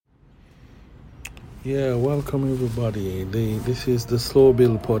Yeah, welcome everybody. This is the Slow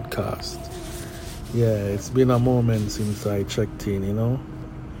Bill podcast. Yeah, it's been a moment since I checked in. And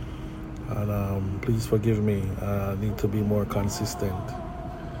please forgive me. I need to be more consistent.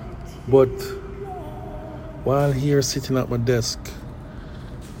 But while here sitting at my desk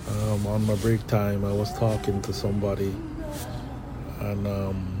on my break time, I was talking to somebody, and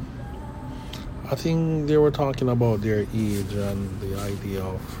I think they were talking about their age and the idea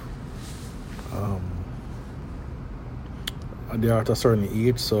of they are at a certain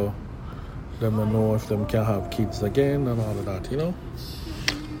age, so them don't know if them can have kids again and all of that.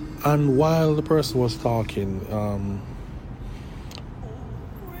 And while the person was talking,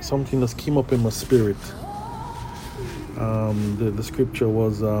 something just came up in my spirit. The scripture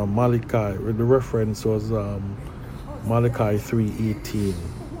was Malachi. The reference was Malachi 3:18,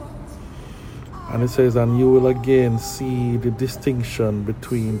 and it says, "And you will again see the distinction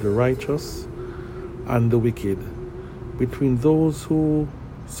between the righteous and the wicked, between those who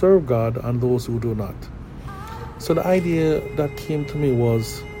serve God and those who do not." So the idea that came to me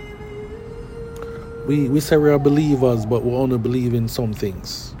was, we say we are believers, but we only believe in some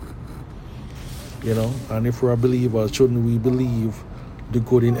things. And if we are believers, shouldn't we believe the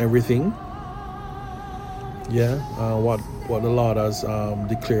good in everything? Yeah, what the Lord has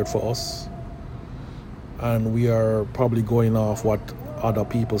declared for us. And we are probably going off what other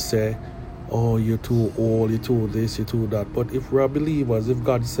people say. Oh, you're too old, you're too this, you're too that. But if we are believers, if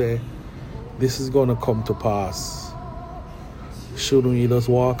God say this is going to come to pass, shouldn't we just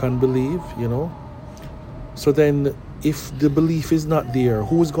walk and believe? So then, if the belief is not there,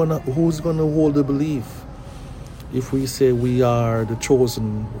 who's gonna hold the belief? If we say we are the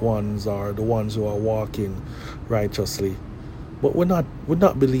chosen ones, or the ones who are walking righteously, but we're not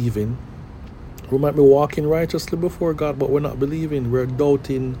believing. We might be walking righteously before God, but we're not believing. We're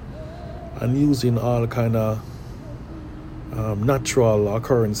doubting and using all kind of natural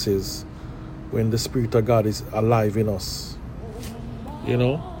occurrences when the Spirit of God is alive in us.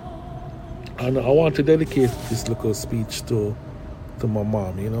 And I want to dedicate this little speech to my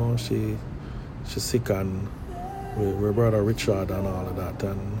mom. She's sick, and with brother Richard and all of that.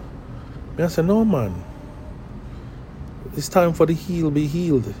 And I said, no, man, it's time for the healed be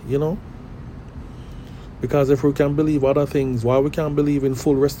healed. Because if we can believe other things, why we can't believe in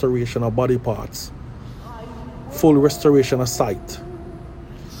full restoration of body parts, full restoration of sight,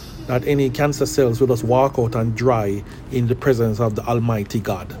 that any cancer cells will just walk out and dry in the presence of the Almighty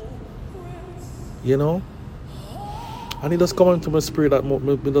God. And it just come into my spirit that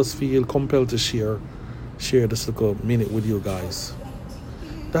me just feel compelled to share this little minute with you guys.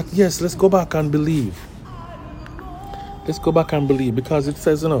 That yes, let's go back and believe. Let's go back and believe, because it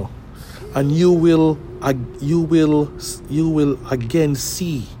says, and you will again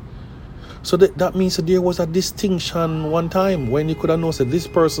see. So that means that there was a distinction one time when you could have known that this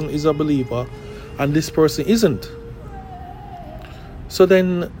person is a believer and this person isn't. So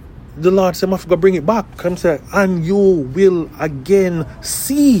then the Lord said, I'm going to bring it back. Come say, and you will again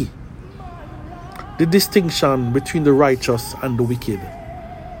see the distinction between the righteous and the wicked,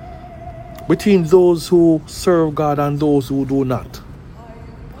 between those who serve God and those who do not.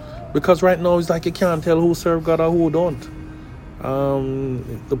 Because right now it's like you can't tell who serve God or who don't.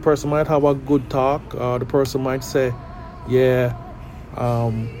 The person might have a good talk, or the person might say, yeah,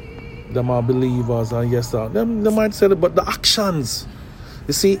 them are believers, and yes, they might say that, but the actions,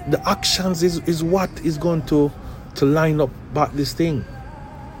 you see, the actions is what is going to line up back this thing.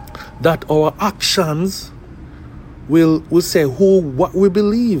 That our actions will say what we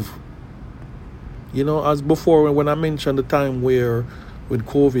believe. As before, when I mentioned the time where with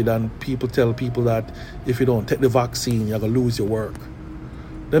COVID and people tell people that if you don't take the vaccine, you're going to lose your work,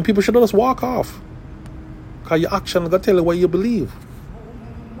 then people should just walk off. Because your action is going to tell you what you believe.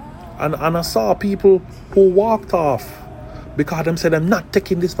 And I saw people who walked off because they said, I'm not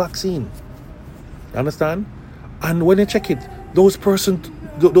taking this vaccine. You understand? And when you check it, those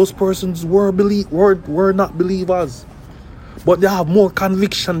persons were not believers. But they have more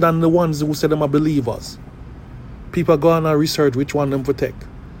conviction than the ones who said them are believers. People go on and research which one them to take.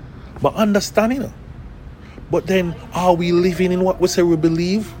 But understanding. But then, are we living in what we say we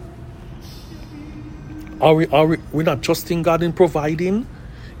believe? Are we not trusting God in providing?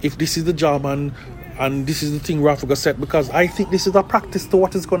 If this is the job and this is the thing we have to set, because I think this is a practice to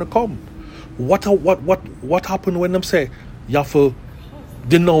what is going to come. What happened when them say you have to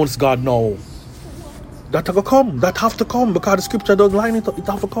denounce God now? That have to come. That have to come, because the scripture doesn't line it up. It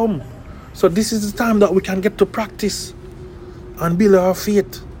have to come. So this is the time that we can get to practice and build our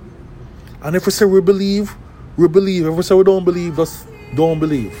faith. And if we say we believe, we believe. If we say we don't believe, just don't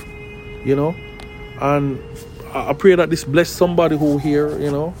believe. And I pray that this bless somebody who hear,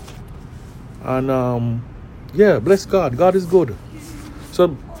 you know. And yeah, bless God. God is good.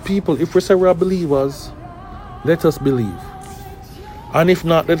 So people, if we say we are believers, let us believe. And if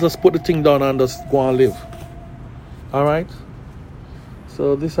not, let us put the thing down and just go and live. Alright?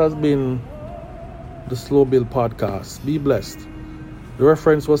 So this has been the Slow Build Podcast. Be blessed. The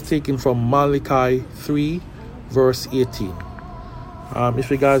reference was taken from Malachi 3 verse 18. If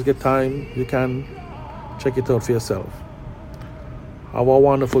you guys get time, you can check it out for yourself. Have a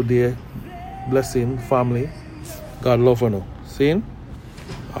wonderful day. Blessing, family. God love you. See you?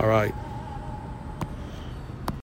 Alright.